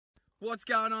What's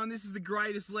going on? This is the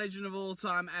greatest legend of all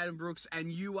time, Adam Brooks,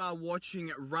 and you are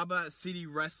watching Rubber City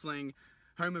Wrestling,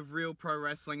 home of real pro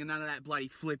wrestling and none of that bloody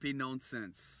flippy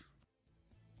nonsense.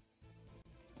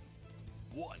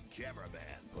 One cameraman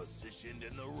positioned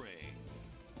in the ring.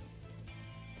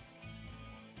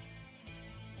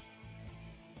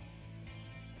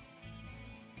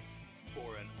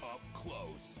 For an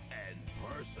up-close and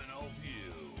personal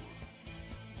view.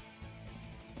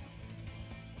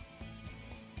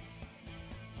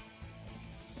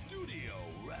 Studio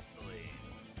Wrestling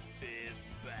is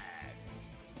back.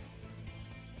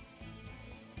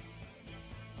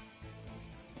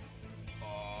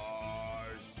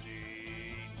 RCW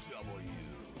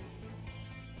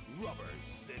Rubber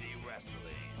City Wrestling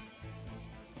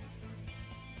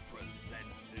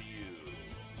presents to you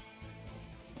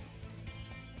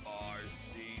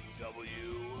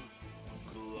RCW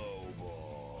Global.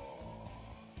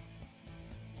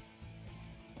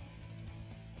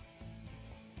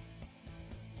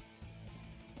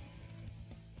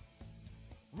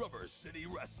 Rubber City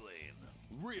Wrestling.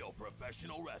 Real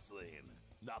professional wrestling.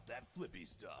 Not that flippy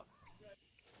stuff.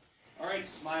 All right,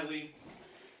 Smiley.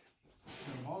 You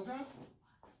gonna apologize?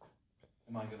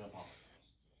 Am I gonna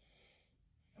apologize?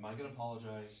 Am I gonna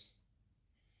apologize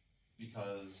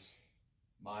because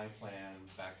my plan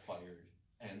backfired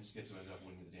and Schizo ended up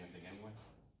winning the damn thing anyway?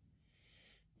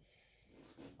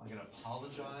 Am I gonna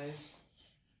apologize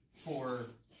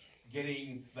for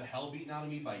getting the hell beaten out of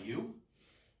me by you?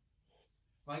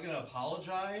 Am I going to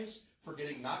apologize for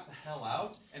getting knocked the hell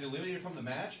out and eliminated from the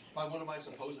match by one of my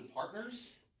supposed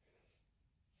partners?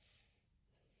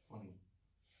 Funny.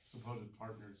 Supposed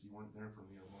partners, you weren't there for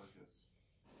me or Marcus.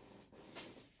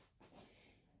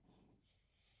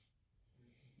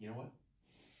 You know what?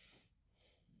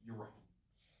 You're right.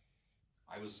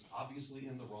 I was obviously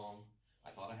in the wrong.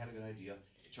 I thought I had a good idea.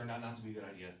 It turned out not to be a good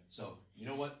idea. So, you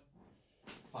know what?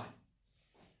 Fine.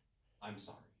 I'm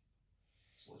sorry.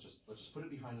 So let's just put it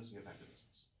behind us and get back to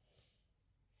business.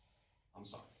 I'm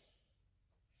sorry.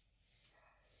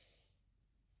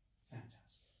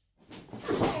 Fantastic.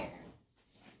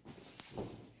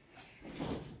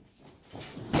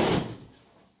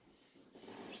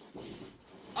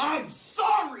 I'm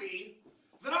sorry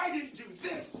that I didn't do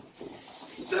this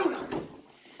sooner.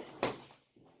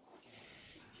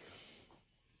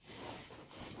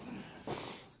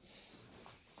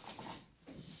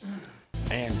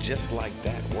 And just like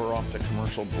that, we're off to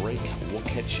commercial break. We'll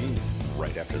catch you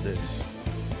right after this.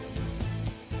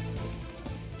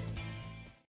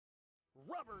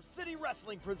 Rubber City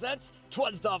Wrestling presents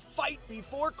 'Twas the Fight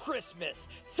Before Christmas,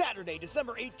 Saturday,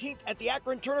 December 18th at the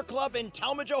Akron Turner Club in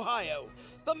Talmadge, Ohio.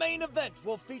 The main event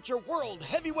will feature World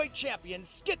Heavyweight Champion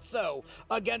Schizo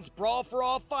against Brawl for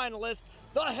All finalist,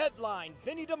 the headline,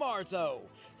 Vinny DiMarzo.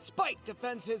 Spike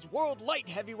defends his World Light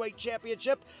Heavyweight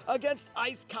Championship against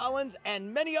Ice Kollins,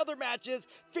 and many other matches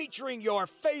featuring your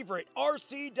favorite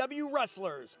RCW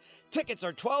wrestlers. Tickets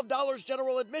are $12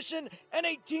 general admission and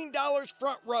 $18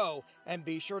 front row. And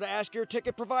be sure to ask your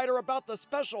ticket provider about the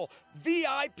special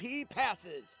VIP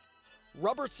passes.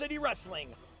 Rubber City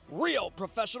Wrestling. Real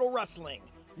professional wrestling.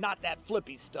 Not that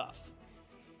flippy stuff.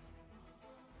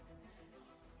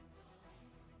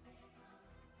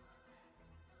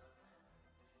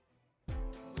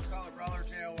 Blue-collar brawler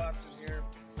J.O. Watson here.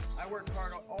 I work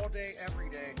hard all day, every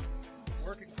day,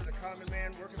 working for the common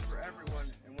man, working for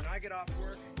everyone. And when I get off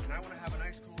work and I want to have a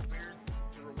nice cool beer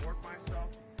to reward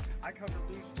myself, I come to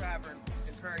Lou's Tavern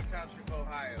in Perry Township,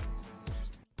 Ohio.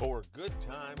 For good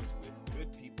times with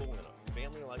good people in a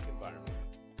family-like environment,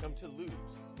 come to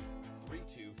Lou's,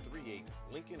 3238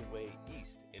 Lincoln Way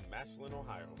East in Massillon,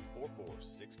 Ohio,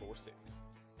 44646.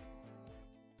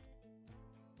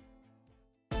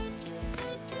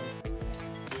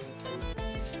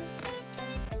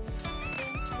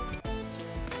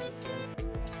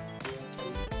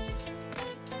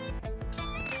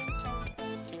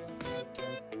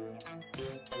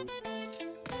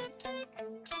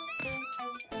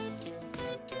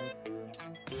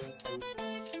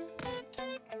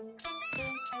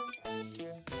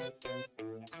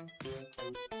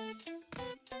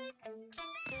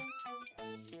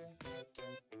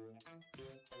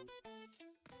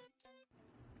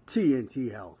 TNT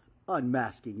Health,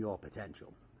 unmasking your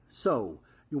potential. So,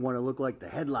 you want to look like the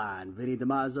headline, Vinny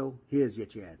DiMarzo? Here's your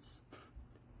chance.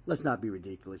 Let's not be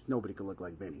ridiculous. Nobody can look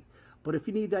like Vinny. But if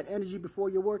you need that energy before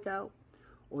your workout,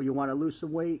 or you want to lose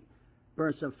some weight,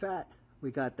 burn some fat,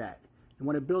 we got that. You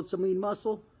want to build some lean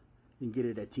muscle? You can get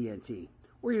it at TNT.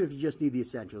 Or even if you just need the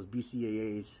essentials,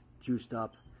 BCAAs, juiced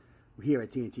up. Here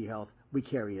at TNT Health, we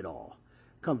carry it all.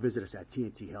 Come visit us at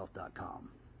tnthealth.com.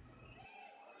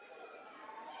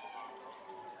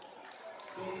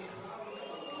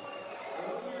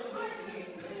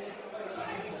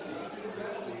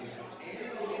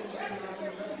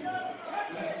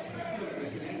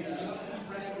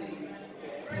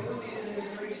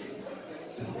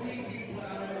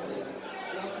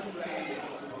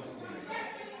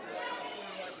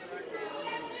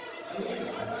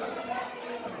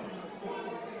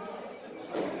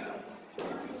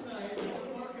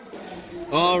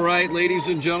 All right, ladies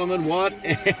and gentlemen, what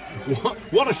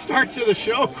a start to the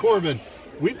show, Corbin.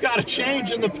 We've got a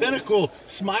change in the Pinnacle.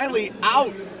 Smiley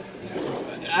out.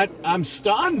 I'm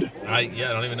stunned. I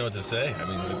don't even know what to say. I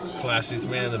mean, the classiest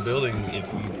man in the building,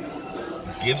 if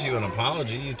he gives you an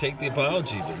apology, you take the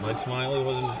apology. But Mike Smiley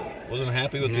wasn't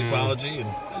happy with the apology, and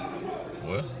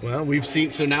well, we've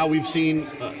seen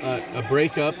a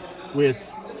breakup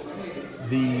with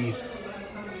the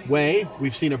Way.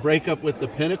 We've seen a breakup with the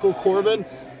Pinnacle, Corbin,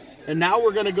 and now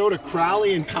we're going to go to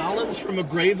Crowley and Kollins from a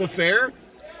grave affair.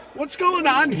 What's going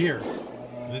on here?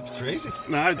 It's crazy.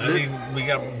 We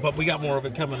got more of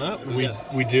it coming up.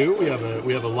 We do. We have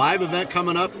a live event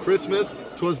coming up. Christmas.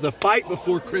 'Twas the fight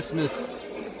before Christmas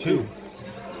 2.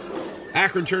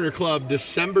 Akron Turner Club,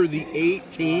 December the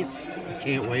 18th. I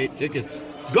can't wait. Tickets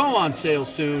go on sale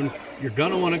soon. You're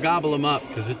gonna want to gobble them up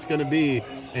because it's gonna be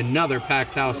another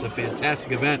packed house, a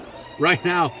fantastic event. Right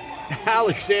now,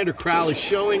 Alexander Crowley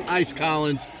showing Ice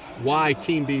Kollins why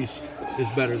Team Beast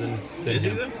is better than is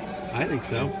him. He though? I think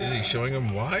so. Is he showing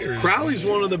him why? Or Crowley's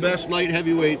one of the best light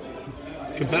heavyweight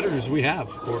competitors we have,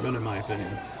 Corbin, in my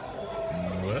opinion.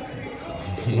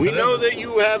 What? We know that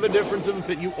you have a difference of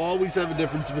opinion. You always have a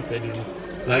difference of opinion.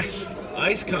 That's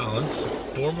Ice Kollins,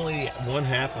 formerly one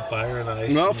half of Fire and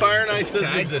Ice. No, Fire and Ice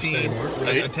doesn't exist anymore.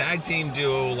 Right? A tag team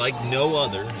duo like no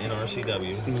other in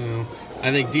RCW. No,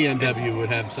 I think DMW would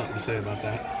have something to say about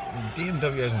that.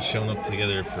 DMW hasn't shown up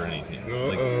together for anything.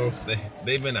 Like,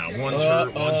 they've been out. One's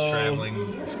hurt, one's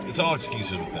traveling. It's all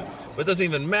excuses with them. But it doesn't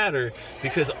even matter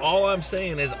because all I'm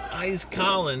saying is Ice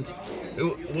Kollins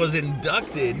was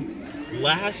inducted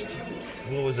last.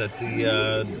 What was that?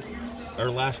 Our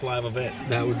last live event.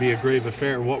 That would be a grave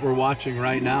affair. What we're watching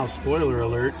right now, spoiler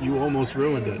alert, you almost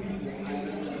ruined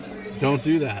it. Don't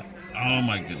do that. Oh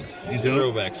my goodness. These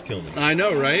throwbacks kill me. I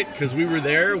know, right? Because we were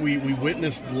there. We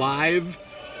witnessed live.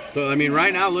 But I mean,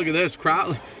 right now, look at this.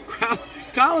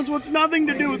 Kollins wants nothing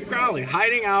to do with Crowley.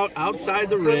 Hiding outside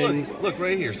the ring. Look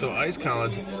right here. So Ice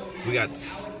Kollins, we got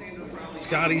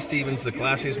Scotty Stevens, the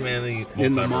classiest man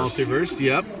in the multiverse.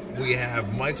 Yep. We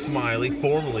have Mike Smiley,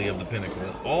 formerly of the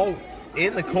Pinnacle, all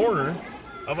in the corner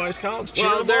of Ice Kollins.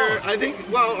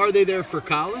 Well, are they there for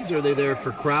Kollins? Are they there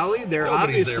for Crowley? They're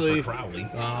Nobody's obviously there for Crowley.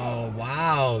 Oh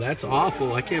wow, that's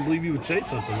awful. I can't believe you would say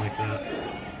something like that.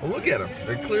 Well, look at them.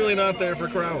 They're clearly not there for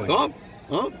Crowley.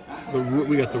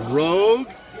 We got the Rogue.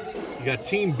 You got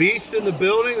Team Beast in the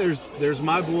building. There's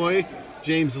my boy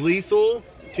James Lethal,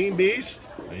 Team Beast.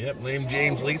 Yep, named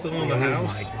James Lethal in the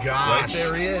house. Oh my gosh. Right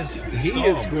there he is. He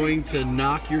is going to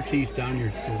knock your teeth down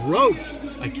your throat.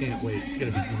 I can't wait. It's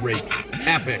going to be great.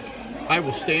 Epic. I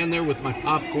will stand there with my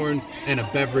popcorn and a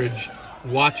beverage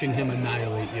watching him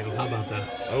annihilate you. How about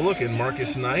that? Oh, look, and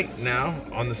Marcus Knight now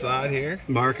on the side here.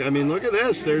 I mean, look at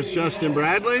this. There's Justin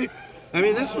Bradley. I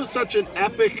mean, this was such an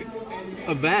epic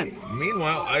event.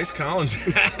 Meanwhile, Ice Kollins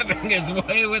having his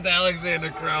way with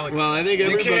Alexander Crowley. Well, I think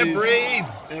he can't breathe.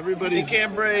 He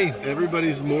can't breathe.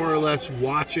 Everybody's more or less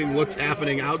watching what's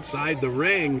happening outside the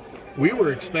ring. We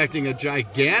were expecting a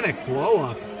gigantic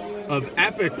blow-up of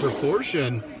epic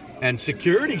proportion, and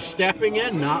security stepping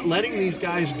in, not letting these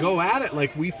guys go at it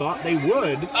like we thought they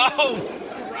would.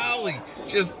 Oh, Crowley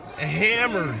just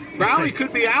hammered. Crowley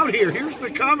could be out here. Here's the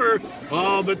cover.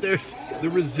 Oh, but there's the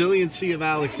resiliency of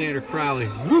Alexander Crowley.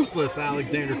 Ruthless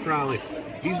Alexander Crowley.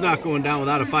 He's not going down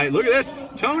without a fight. Look at this.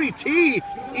 Tony T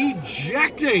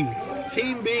ejecting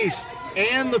Team Beast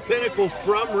and the Pinnacle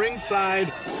from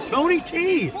ringside. Tony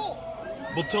T.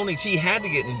 Well, Tony T had to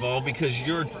get involved because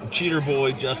your cheater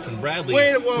boy, Justin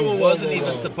Bradley, who wasn't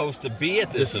even supposed to be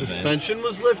at this event. The suspension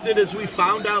was lifted, as we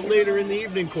found out later in the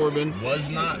evening, Corbin. Was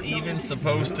not even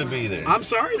supposed to be there. I'm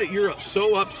sorry that you're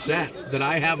so upset that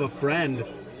I have a friend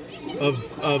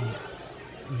of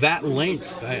that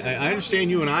length. I understand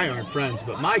you and I aren't friends,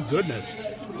 but my goodness,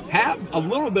 have a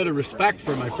little bit of respect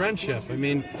for my friendship. I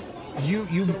mean, you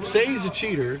say he's a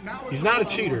cheater. He's not a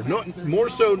cheater. No, more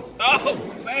so. Oh,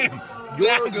 man.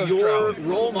 Your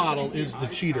role model is the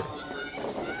cheater.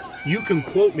 You can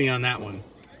quote me on that one.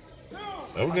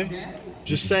 Okay.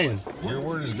 Just saying. Your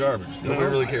word is garbage. Nobody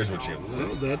really cares what you have to say.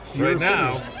 Well, that's your Right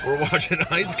now, opinion. we're watching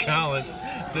Ice Collins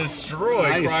destroy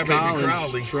Ice Crybaby Collins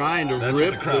Crowley. trying to That's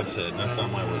rip what the crowd the- said. That's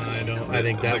not my words. I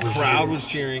think that the was crowd you. was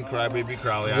cheering Crybaby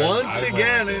Crowley. Once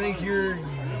again, I think you're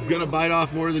gonna bite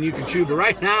off more than you can chew. But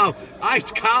right now,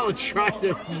 Ice Collins trying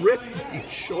to rip the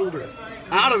shoulder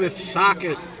out of its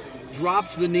socket.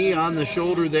 Drops the knee on the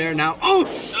shoulder there. Now,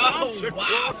 stomps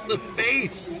across the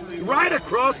face, right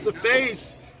across the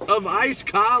face of Ice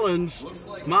Collins.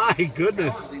 My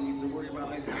goodness.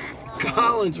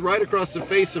 Collins right across the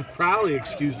face of Crowley.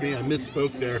 Excuse me, I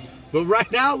misspoke there. But right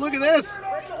now, look at this.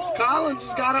 Collins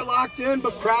has got it locked in,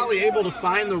 but Crowley able to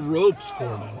find the ropes,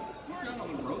 Corbin.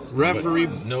 Referee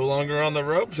no longer on the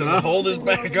ropes, and the hold is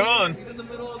back on.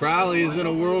 Crowley is in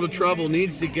a world of trouble,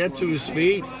 needs to get to his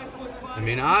feet. I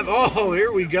mean,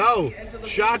 here we go.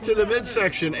 Shot to the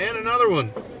midsection, and another one.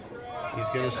 He's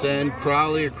going to send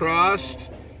Crowley across.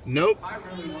 Nope.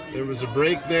 There was a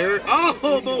break there.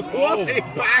 Oh, but what a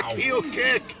back heel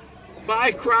kick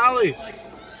by Crowley.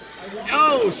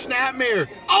 Oh, snapmare.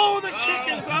 Oh, the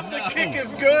kick is up. The kick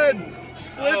is good.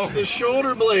 Splits the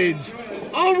shoulder blades.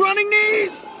 Oh, running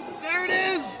knees. There it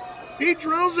is. He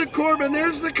drills it, Corbin.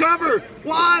 There's the cover.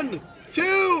 1, 2.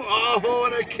 Oh,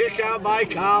 and a kick out by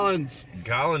Collins.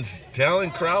 Collins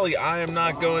telling Crowley, I am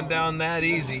not going down that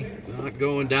easy. Not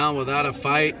going down without a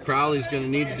fight. Crowley's going to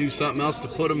need to do something else to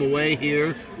put him away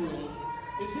here.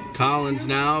 Collins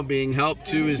now being helped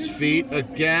to his feet.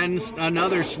 Again,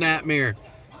 another snapmare.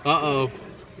 Uh-oh.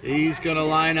 He's going to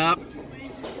line up.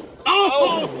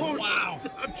 Oh, wow.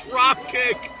 A drop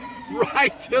kick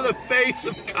right to the face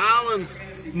of Collins.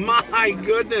 My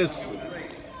goodness.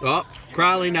 Oh,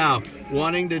 Crowley now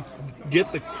wanting to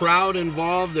get the crowd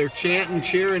involved. They're chanting,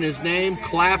 cheering his name,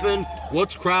 clapping.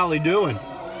 What's Crowley doing?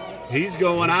 He's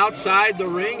going outside the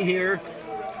ring here.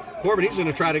 Corbin, he's going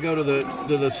to try to go to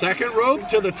the second rope,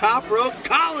 to the top rope.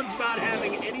 Collins not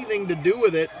having anything to do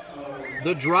with it.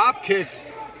 The drop kick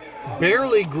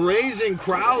barely grazing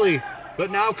Crowley, but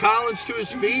now Collins to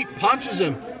his feet, punches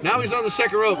him. Now he's on the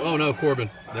second rope. Oh no, Corbin.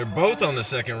 They're both on the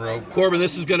second rope. Corbin,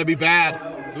 this is going to be bad.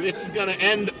 It's going to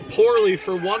end poorly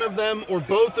for one of them or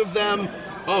both of them.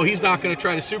 Oh, he's not going to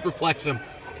try to superplex him.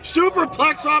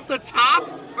 Superplex off the top?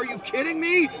 Are you kidding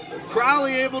me?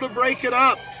 Crowley able to break it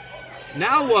up.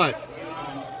 Now what?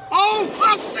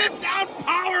 Oh, a sit-down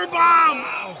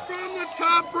powerbomb from the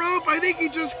top rope. I think he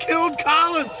just killed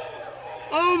Collins.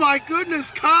 Oh my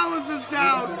goodness, Collins is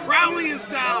down. Crowley is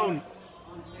down.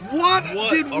 What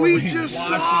did we just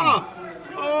saw?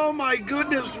 Oh my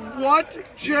goodness, what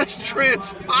just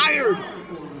transpired?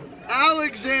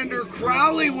 Alexander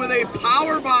Crowley with a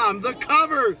powerbomb. The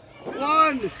cover.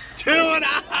 1, 2, and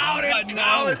out. And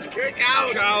Collins kick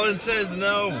out. Collins says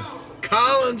no.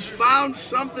 Collins found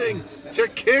something to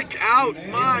kick out.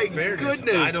 My goodness.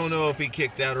 I don't know if he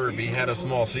kicked out or if he had a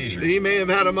small seizure. He may have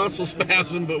had a muscle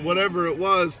spasm, but whatever it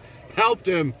was, helped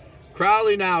him.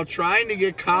 Crowley now trying to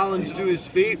get Collins to his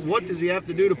feet. What does he have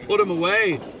to do to put him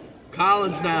away?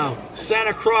 Collins now sent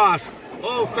across.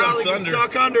 Oh, Crowley can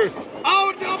duck under.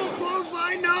 Oh, double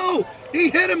clothesline. No,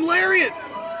 he hit him lariat.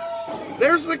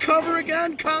 There's the cover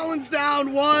again. Collins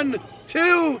down. 1,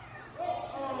 2.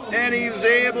 And he was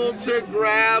able to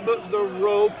grab the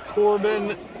rope.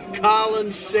 Corbin.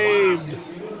 Collins saved.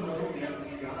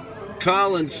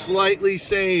 Collins slightly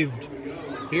saved.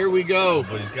 Here we go.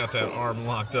 But he's got that arm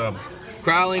locked up.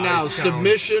 Crowley now.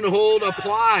 Submission hold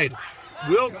applied.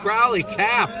 Will Crowley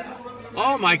tap?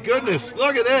 Oh my goodness.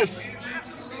 Look at this.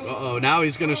 Uh-oh. Now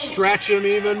he's going to stretch him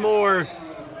even more.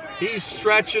 He's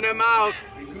stretching him out.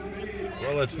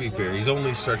 Well, let's be fair. He's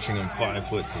only stretching him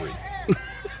 5'3".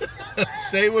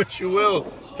 Say what you will.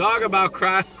 Talk about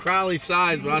Crowley's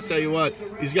size, but I'll tell you what,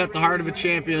 he's got the heart of a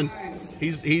champion.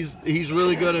 He's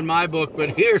really good in my book. But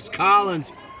here's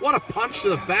Collins. What a punch to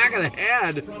the back of the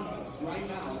head.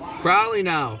 Crowley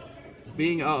now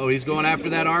being, he's going after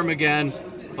that arm again.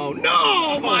 Oh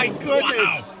no, my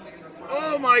goodness. Wow.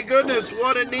 Oh my goodness,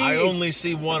 what a knee. I only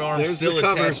see one arm still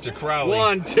attached to Crowley.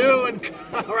 1, 2, and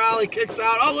Crowley kicks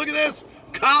out. Oh, look at this.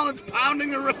 Collins pounding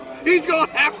the rope. He's going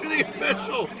after the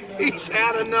official. He's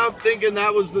had enough thinking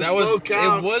that was the slow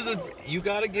count. It wasn't. You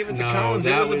got to give it to Collins.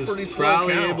 That was a pretty slow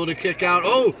Crowley count. Able to kick out.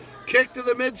 Oh, kick to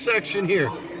the midsection here.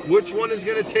 Which one is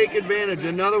going to take advantage?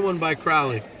 Another one by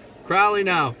Crowley. Crowley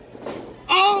now.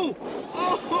 Oh,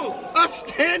 a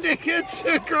standing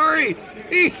Enziguri.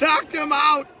 He knocked him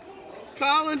out.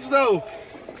 Collins, though,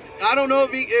 I don't know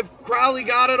if Crowley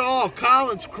got it all.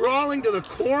 Collins crawling to the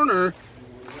corner.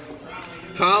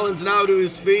 Collins now to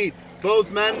his feet.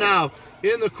 Both men now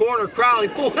in the corner. Crowley,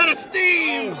 full head of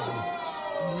steam.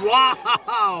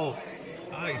 Wow.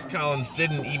 Ice Kollins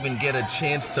didn't even get a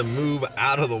chance to move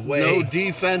out of the way. No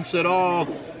defense at all.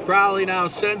 Crowley now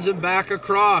sends him back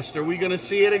across. Are we going to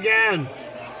see it again?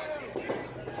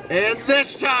 And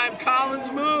this time,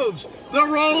 Kollins moves. The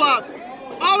roll-up.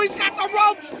 Oh, he's got the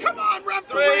ropes. Come on,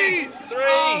 referee. Three.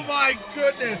 Oh, my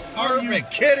goodness. Are you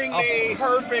kidding me? A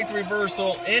perfect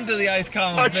reversal into the Ice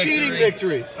Kollins A cheating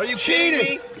victory. Are you cheating?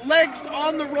 kidding me? Legs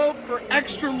on the rope for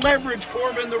extra leverage,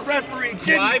 Corbin. The referee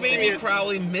didn't see it.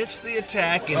 Crowley missed the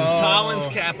attack, and Kollins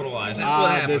capitalized. That's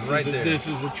what happened right there. This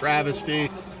is a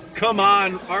travesty. Come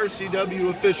on, RCW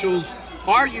officials.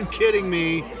 Are you kidding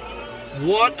me?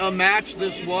 What a match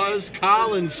this was.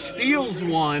 Kollins steals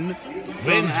one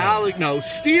from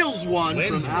steals one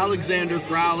from Alexander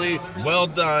Crowley. Well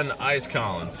done, Ice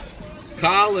Kollins.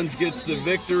 Kollins gets the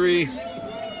victory.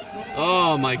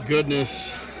 Oh my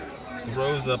goodness.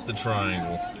 Throws up the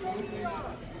triangle.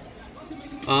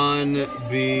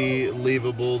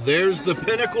 Unbelievable. There's the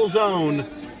Pinnacle Zone.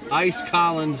 Ice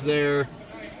Kollins there.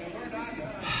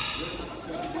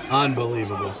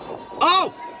 Unbelievable.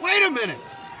 Oh, wait a minute.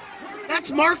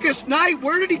 That's Marcus Knight.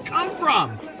 Where did he come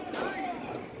from?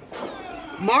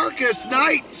 Marcus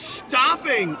Knight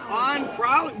stopping on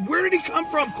Crowley. Where did he come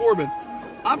from, Corbin?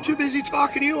 I'm too busy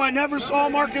talking to you. I never saw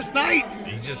Marcus Knight.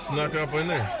 He just snuck up in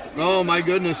there. Oh, my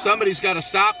goodness. Somebody's got to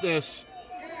stop this.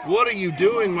 What are you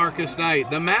doing, Marcus Knight?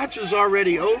 The match is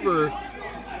already over.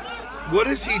 What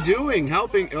is he doing?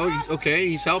 Helping? Oh, okay.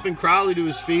 He's helping Crowley to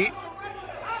his feet.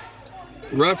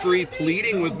 Referee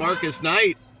pleading with Marcus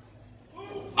Knight.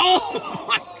 Oh,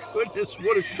 my goodness.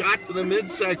 What a shot to the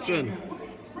midsection.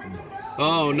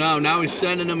 Oh, no. Now he's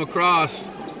sending him across.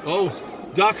 Oh,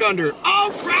 duck under.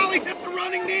 Oh, Crowley hit the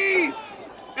running knee.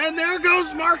 And there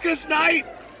goes Marcus Knight.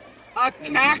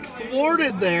 Attack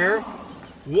thwarted there.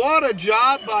 What a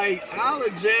job by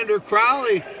Alexander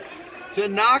Crowley to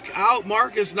knock out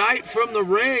Marcus Knight from the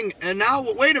ring. And now,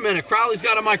 wait a minute. Crowley's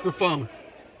got a microphone.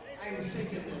 I'm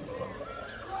sick of this.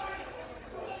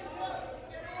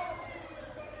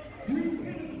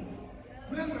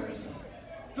 Members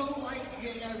don't like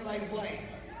getting out of my way.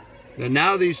 And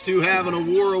now these two having a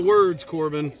war of words,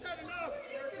 Corbin.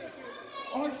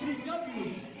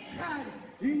 RCW had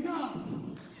enough.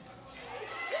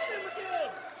 Get him again!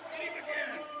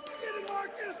 Get him,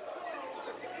 Marcus!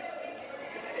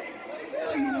 I'll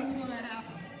tell you what's gonna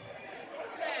happen.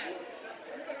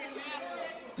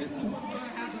 This is what's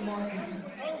gonna happen, Marcus.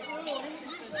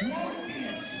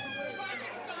 Marcus!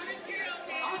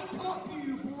 I'm talking to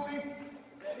you, boy.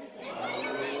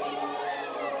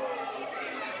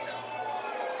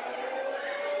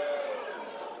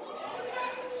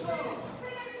 So,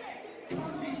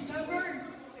 come December,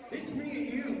 it's me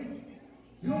and you.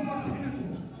 No more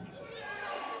Pinnacle.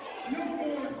 No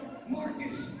more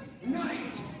Marcus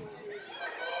Knight.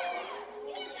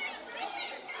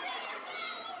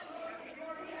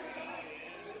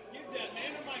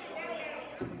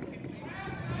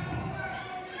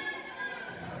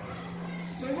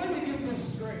 So let me get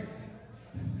this straight.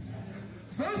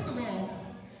 First of all,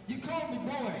 you called me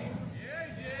boy. Yeah,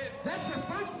 you did. That's your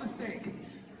first mistake.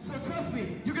 So trust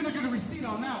me, you're gonna get a receipt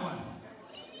on that one.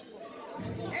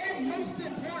 And most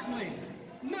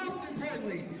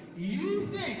importantly, you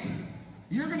think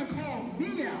you're gonna call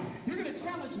me out. You're gonna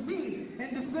challenge me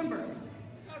in December.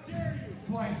 How dare you?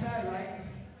 Twice that, right?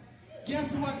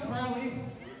 Guess what, Crowley?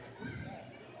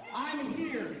 I'm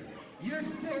here. You're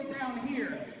still down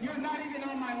here. You're not even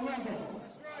on my level.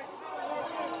 That's right.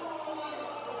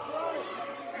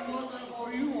 And what level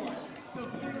are you on? The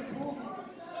Pinnacle?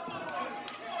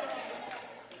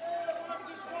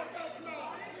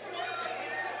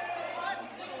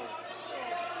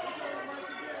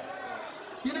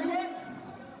 You know what?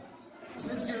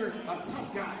 Since you're a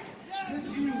tough guy,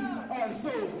 since you are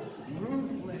so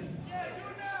ruthless,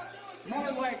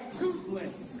 more like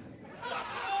toothless,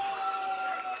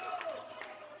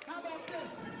 how about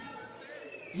this?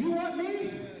 You want me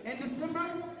in December?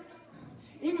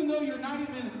 Even though you're not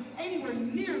even anywhere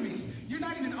near me, you're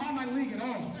not even on my league at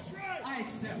all. That's right. I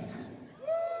accept.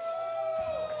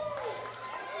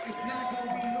 It's not going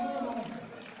to be normal.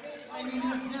 I mean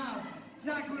this now. It's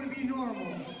not going to be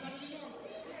normal.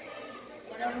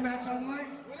 Whatever match I want,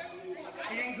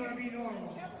 it ain't going to be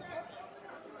normal.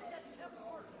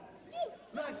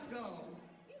 Let's go.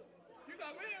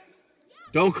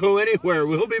 Don't go anywhere.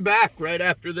 We'll be back right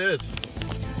after this.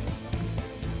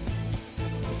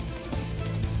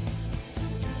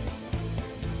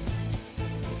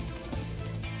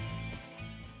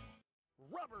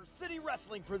 Rubber City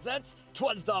Wrestling presents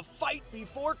 'Twas the Fight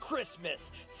Before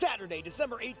Christmas, Saturday,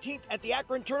 December 18th at the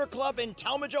Akron Turner Club in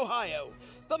Talmadge, Ohio.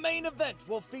 The main event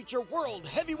will feature World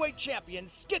Heavyweight Champion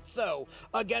Schizo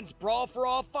against Brawl for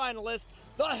All finalist,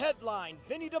 the headline,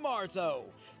 Vinny DiMarzo.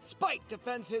 Spike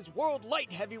defends his World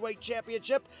Light Heavyweight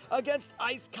Championship against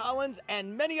Ice Kollins,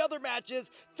 and many other matches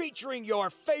featuring your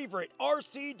favorite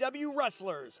RCW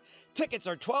wrestlers. Tickets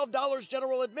are $12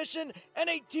 general admission and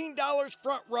 $18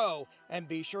 front row. And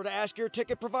be sure to ask your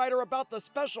ticket provider about the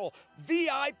special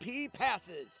VIP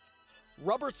passes.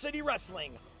 Rubber City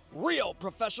Wrestling, real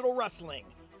professional wrestling,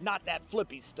 not that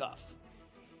flippy stuff.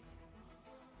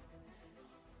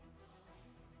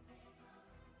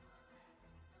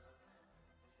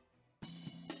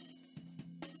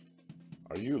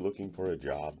 Are you looking for a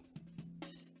job?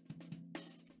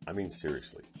 I mean,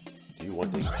 seriously, do you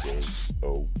want a job?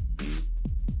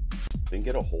 Then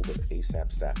get a hold of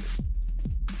ASAP Staffing.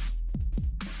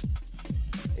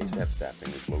 ASAP Staffing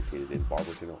is located in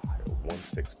Barberton, Ohio,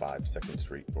 165 2nd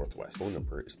Street Northwest. Phone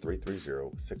number is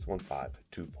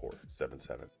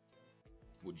 330-615-2477.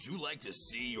 Would you like to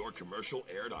see your commercial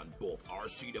aired on both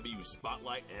RCW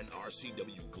Spotlight and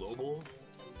RCW Global?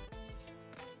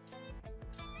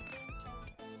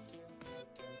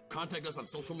 Contact us on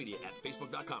social media at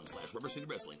facebook.com/Rubber City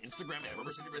Wrestling, Instagram at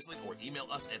Rubber City Wrestling, or email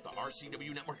us at the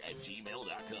RCW Network at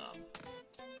gmail.com.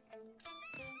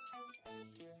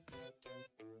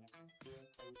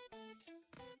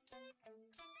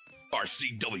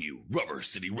 RCW Rubber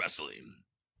City Wrestling.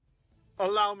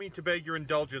 Allow me to beg your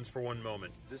indulgence for one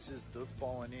moment. This is the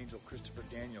fallen angel, Christopher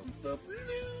Daniels. The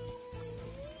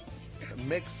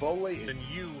Mick Foley. And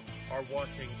you are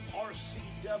watching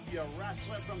RCW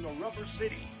Wrestling from the Rubber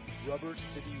City. Rubber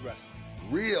City Wrestling.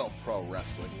 Real pro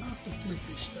wrestling. Not the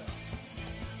flippy stuff.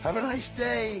 Have a nice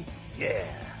day.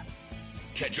 Yeah.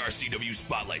 Catch RCW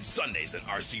Spotlight Sundays and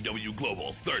RCW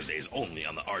Global Thursdays only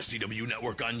on the RCW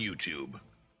Network on YouTube.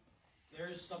 There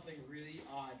is something really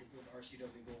odd with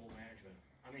RCW Global Management.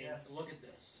 I mean, look at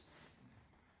this.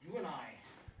 You and I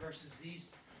versus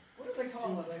these. What do they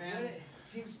call us, man?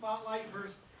 Team Spotlight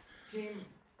versus Team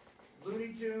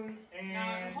Looney Tune and...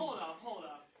 Now, hold up.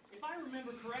 If I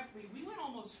remember correctly, we went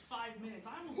almost 5 minutes.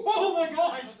 Oh my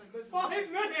gosh! Listen,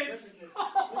 5 minutes!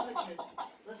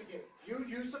 Listen, kid.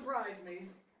 You surprised me.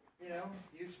 You know,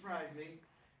 you surprised me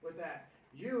with that.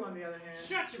 You, on the other hand...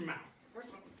 Shut your mouth! First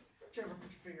of all, don't you ever put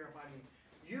your finger up on me.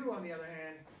 You, on the other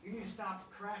hand, you need to stop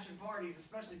crashing parties,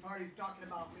 especially parties talking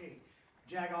about me.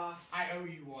 Jag off. I owe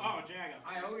you one. Oh, jag off.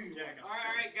 I owe you one.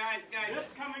 All right, guys. This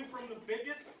coming from the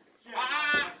biggest jag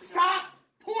off. Stop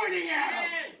pointing at him!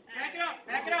 Hey, back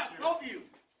it up, both of you.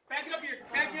 Back it up your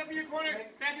corner.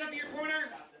 Back it up to your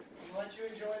corner. You let you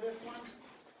enjoy this one?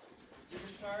 You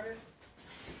just started?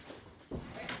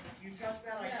 Hey, you touch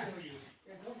that, I kill you.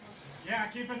 Yeah,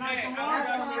 keep it nice and warm.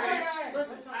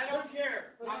 Listen, I don't care.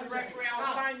 I'm the referee.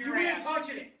 I'll find your ass. You ain't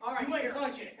touching it. All right, you ain't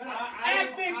touching it.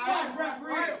 Act big time,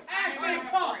 referee. Act big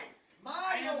time.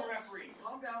 I am the referee.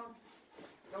 Calm down.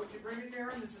 Don't you bring it near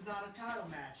him. This is not a title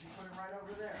match. You put it right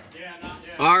over there. Yeah, not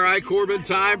yet. All right, Corbin,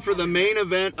 time for the main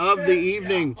event of the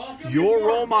evening. Your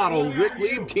role model, Rick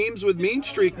Lieb, teams with Mean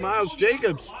Streak Miles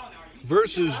Jacobs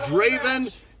versus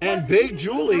Draven and Big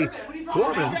Jule.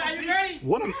 Corbin,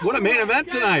 what a main event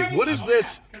tonight. What is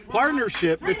this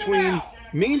partnership between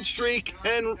Mean Streak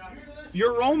and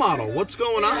your role model? What's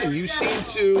going on? You seem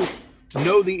to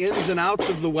know the ins and outs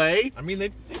of the way. I mean,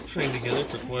 they've trained together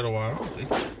for quite a while.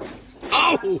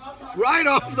 Oh, right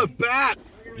off the bat.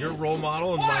 Your role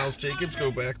model and Miles Jacobs go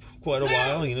back quite a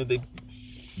while. You know, they've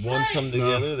won some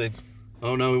together.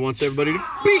 Oh, no, he wants everybody to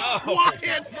be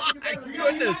quiet. My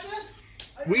goodness.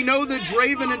 We know that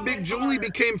Draven and Big Jule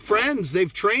became friends.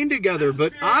 They've trained together,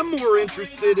 but I'm more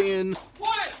interested in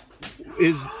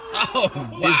is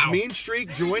Mean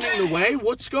Streak joining the way?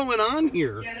 What's going on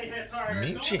here?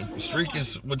 Mean Streak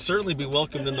would certainly be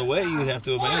welcomed in the way. You'd have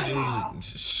to imagine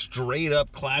he's a straight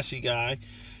up classy guy.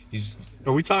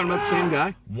 Are we talking about the same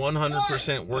guy?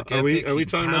 100% work ethic. Are we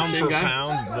talking about the same guy?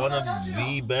 Pound for pound, one of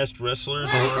the best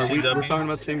wrestlers in RCW. We're talking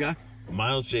about the same guy?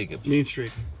 Miles Jacobs. Mean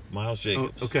Streak. Miles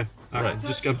Jacobs. Oh, okay. All right. I'm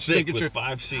just making sure.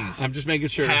 5 C's. I'm just making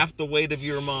sure. Half the weight of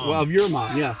your mom. Well, of your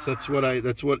mom. Yes, that's what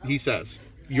he says.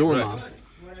 Your mom.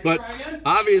 But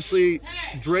obviously,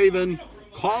 Draven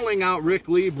calling out Rick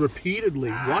Lieb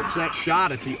repeatedly wants that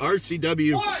shot at the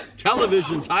RCW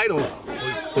television title.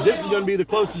 But this is going to be the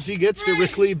closest he gets to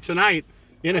Rick Lieb tonight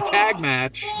in a tag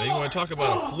match. Now you want to talk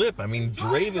about a flip. I mean,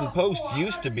 Draven Post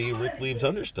used to be Rick Lieb's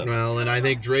understudy. Well, and I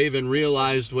think Draven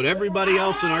realized what everybody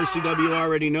else in RCW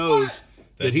already knows,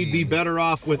 that he'd be better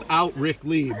off without Rick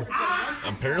Lieb.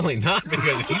 Apparently not,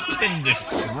 because he's getting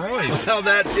destroyed. Well,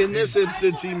 that in this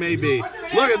instance he may be.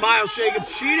 Look at Miles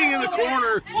Jacobs cheating in the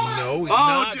corner. No, he's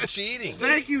not cheating.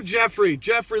 Thank you, Jeffrey.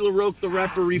 Jeffrey LaRoque, the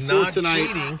referee for Not tonight.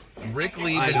 cheating. Rick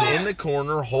Lieb is in the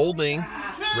corner holding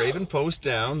Draven Post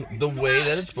down the way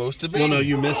that it's supposed to be. Well, no,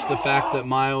 you missed the fact that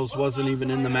Miles wasn't even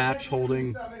in the match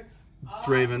holding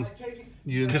Draven.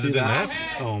 You didn't see it didn't that?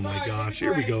 happen. Oh my gosh,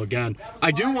 here we go again.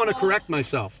 I do want to correct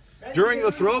myself. During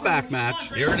the throwback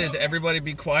match, here it is. Everybody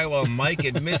be quiet while Mike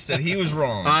admits that he was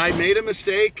wrong. I made a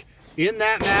mistake. In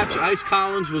that match, Ice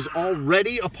Kollins was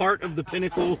already a part of the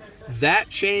Pinnacle. That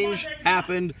change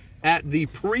happened at the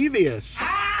previous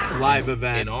live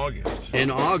event.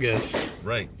 In August.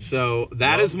 Right. So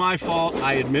that is my fault.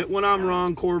 I admit when I'm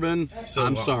wrong, Corbin. So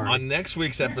I'm sorry. On next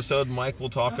week's episode, Mike will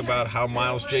talk about how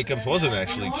Miles Jacobs wasn't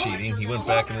actually cheating. He went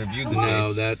back and reviewed the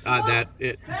tapes.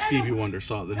 No, Stevie Wonder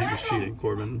saw that he was cheating,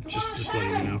 Corbin. Just letting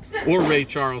you know. Or Ray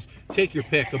Charles. Take your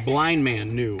pick. A blind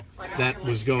man knew that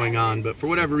was going on, but for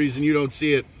whatever reason, you don't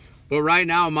see it. But right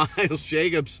now, Miles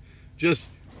Jacobs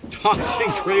just tossing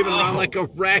Draven around like a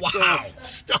ragdoll,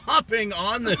 stomping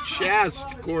on the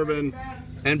chest, Corbin,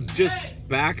 and just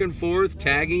back and forth,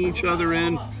 tagging each other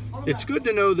in. It's good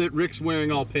to know that Rick's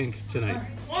wearing all pink tonight.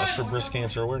 That's for breast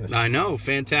cancer awareness. I know,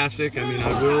 fantastic. I mean,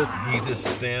 I will. He's a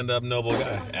stand-up noble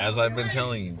guy, as I've been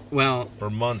telling you. Well,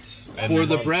 for months. For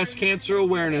the breast cancer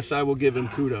awareness, I will give him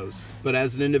kudos. But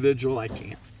as an individual, I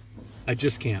can't. I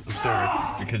just can't. I'm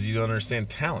sorry. Because you don't understand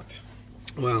talent.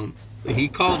 Well, he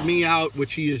called me out,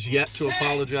 which he is yet to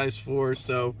apologize for.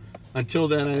 So until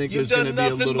then, I think there's going to be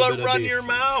a little bit of beef. You've done nothing but run your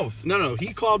mouth. No,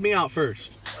 he called me out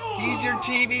first. He's your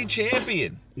TV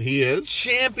champion. He is?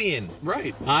 Champion.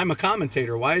 Right. I'm a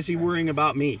commentator. Why is he worrying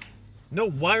about me? No,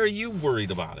 why are you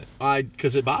worried about it?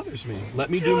 Because it bothers me. Let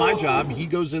me do my job. He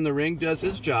goes in the ring, does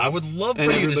his job. I would love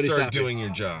for you to start doing your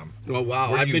job. Well,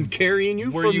 wow. I've been carrying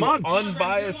you for months.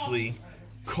 Unbiasedly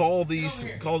call these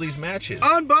matches.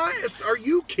 Unbiased? Are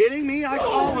you kidding me? I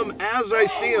call them as I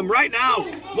see them right now.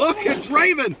 Look at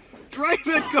Draven.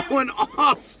 Draven going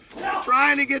off.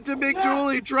 Trying to get to Big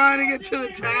Julie, trying to get to the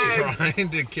tag. Trying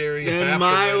to carry and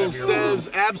Miles says,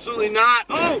 absolutely not.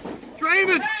 Oh,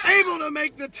 Draven able to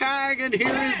make the tag, and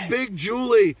here is Big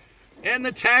Julie. And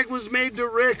the tag was made to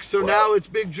Rick, so now it's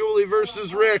Big Julie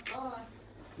versus Rick.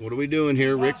 What are we doing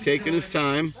here? Rick taking his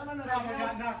time.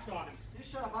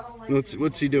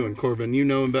 What's he doing, Corbin? You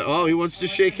know him better. Oh, he wants to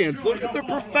shake hands. Look at the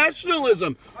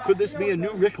professionalism. Could this be a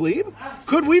new Rick Lieb?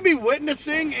 Could we be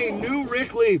witnessing a new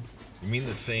Rick Lieb? You mean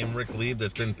the same Rick Lieb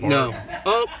that's been part No.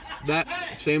 Oh, that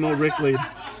same old Rick Lieb.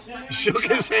 Shook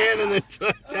his hand and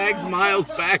then tags Miles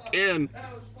back in.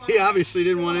 He obviously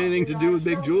didn't want anything to do with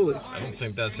Big Julie. I don't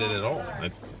think that's it at all.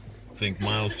 I think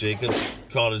Miles Jacobs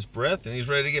caught his breath and he's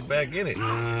ready to get back in it.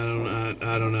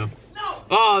 I don't know.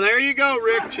 Oh, there you go,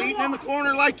 Rick. Cheating in the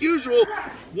corner like usual.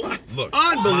 What? Look,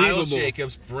 Unbelievable. Miles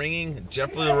Jacobs bringing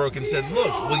Jeffrey LaRoque and said,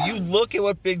 look, will you look at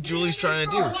what Big Julie's trying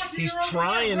to do? He's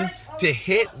trying to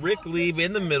hit Rick Lieb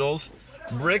in the middles.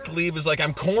 Rick Lieb is like,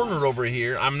 I'm cornered over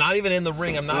here. I'm not even in the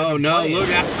ring. I'm not even playing. Look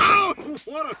at, oh,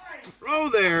 what a throw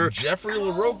there. Jeffrey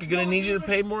LaRoque is going to need you to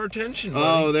pay more attention,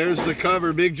 buddy. Oh, there's the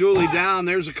cover. Big Julie down.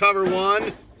 There's a cover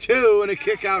 1, 2, and a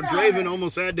kick out. Draven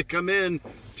almost had to come in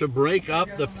to break up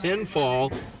the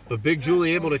pinfall, but Big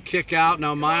Julie able to kick out.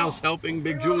 Now Miles helping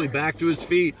Big Julie back to his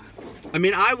feet. I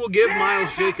mean, I will give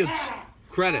Miles Jacobs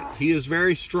credit. He is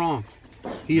very strong.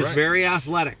 He is very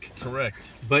athletic.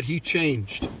 Correct. But he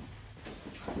changed.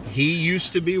 He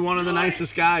used to be one of the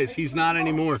nicest guys. He's not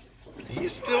anymore.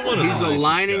 He's still one of the nicest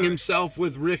aligning guys. himself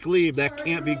with Rick Lieb. That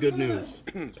can't be good news.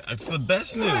 That's the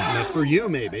best news. For you,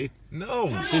 maybe.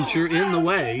 No. Since you're in the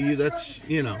way, that's,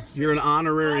 you're an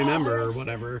honorary member or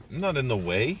whatever. I'm not in the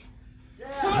way.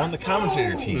 I'm on the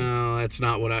commentator team. No, that's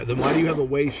not what then why do you have a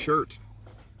way shirt?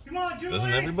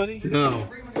 Doesn't everybody? No,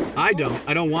 I don't.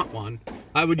 I don't want one.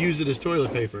 I would use it as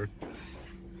toilet paper.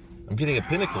 I'm getting a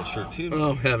Pinnacle shirt, too.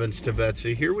 Oh, heavens to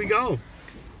Betsy. Here we go.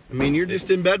 I mean, you're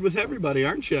just in bed with everybody,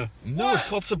 aren't you? No, it's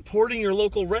called supporting your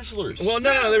local wrestlers. Well,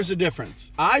 no, there's a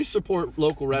difference. I support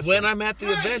local wrestling. When I'm at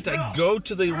the event, I go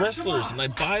to the wrestlers and I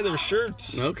buy their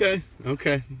shirts. Okay.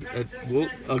 We'll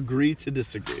agree to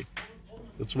disagree.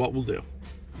 That's what we'll do.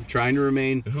 I'm trying to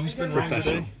remain Who's been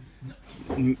professional. Wrong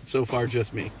today? So far,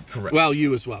 just me. Correct. Well,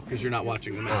 you as well, because you're not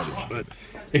watching the matches.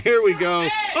 But here we go.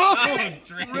 Oh,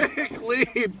 Rick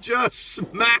Lieb just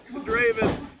smacked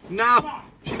Draven. Now,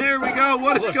 here we go.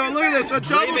 What is going? Look at this. A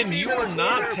double Draven, you are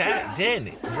not tagged in.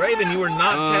 Draven, you are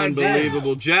not tagged in.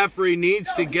 Unbelievable. Jeffrey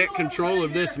needs to get control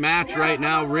of this match right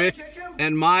now. Rick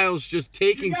and Miles just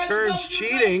taking turns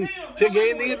cheating to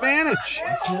gain the advantage.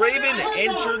 Draven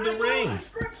entered the ring.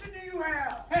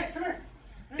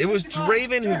 It was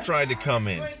Draven who tried to come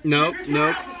in. Nope.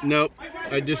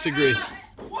 I disagree.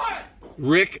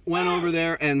 Rick went over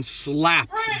there and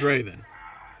slapped Draven.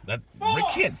 Rick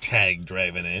can't tag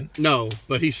Draven in. No,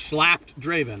 but he slapped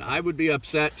Draven. I would be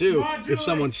upset too if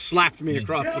someone slapped me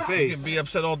across the face. You can be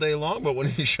upset all day long, but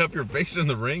when you shove your face in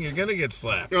the ring, you're gonna get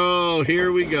slapped. Oh,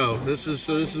 here we go. This is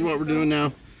what we're doing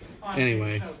now.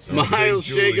 Anyway, Miles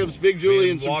Jacobs, Big Julie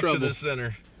in some trouble. To the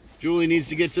center. Julie needs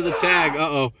to get to the tag.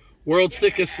 Uh-oh. World's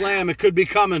Thickest Slam. It could be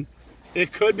coming.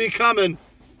 It could be coming.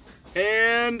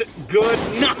 And good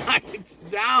night.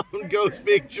 Down goes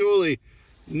Big Julie.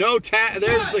 No tag.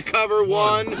 There's the cover.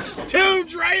 1, 2.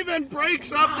 Draven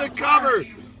breaks up the cover.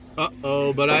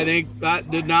 Uh-oh, but I think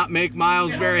that did not make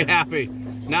Miles very happy.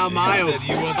 Now Miles.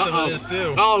 You want some of this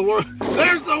too. Oh,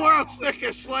 there's the World's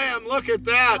Thickest Slam. Look at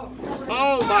that.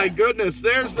 Oh, my goodness.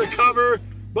 There's the cover.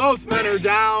 Both men are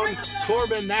down.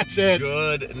 Corbin, that's it.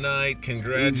 Good night.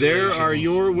 Congratulations. There are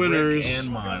your winners. Rick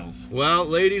and Miles. Well,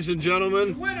 ladies and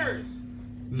gentlemen, winners.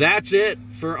 That's it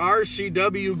for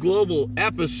RCW Global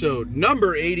episode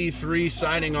number 83.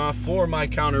 Signing off for my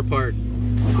counterpart,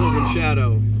 Corbin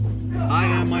Shadow. I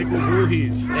am Michael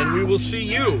Voorhees, and we will see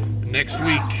you next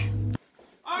week.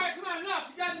 All right, come on,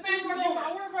 enough. You guys have been over.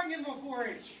 I wonder if I can give him a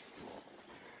 4-H.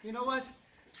 You know what?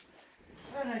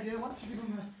 I got an idea. Why don't you give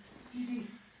him a DDT?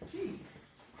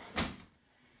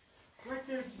 Right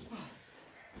there's the spot.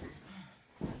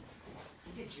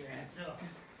 Get your ass up.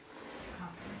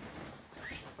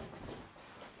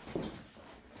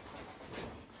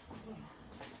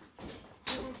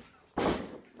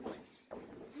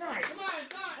 Nice. Come on,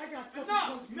 I got something.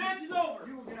 Enough. Match is over.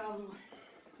 You will get out of the way.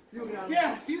 You will get out of the way.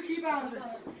 Yeah, you keep out of it.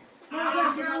 Get out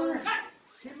of the way.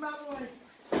 Keep him out of the way.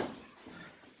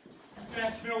 You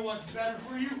guys know what's better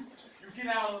for you? You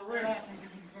get out of the ring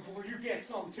before you get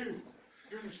some too.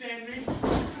 You understand me?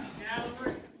 Get out of the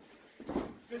ring.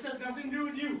 This has nothing to do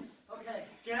with you. Okay.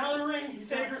 Get out of the ring and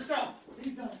save yourself.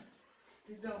 He's done.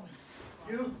 He's done.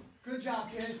 You? Good job,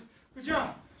 kid. Good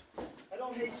job. I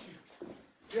don't hate you.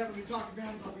 You haven't been talking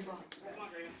bad about me, Mom. Come on,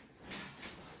 Draven.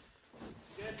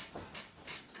 Good?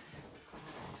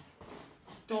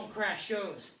 Don't crash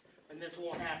shows, and this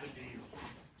won't happen to you.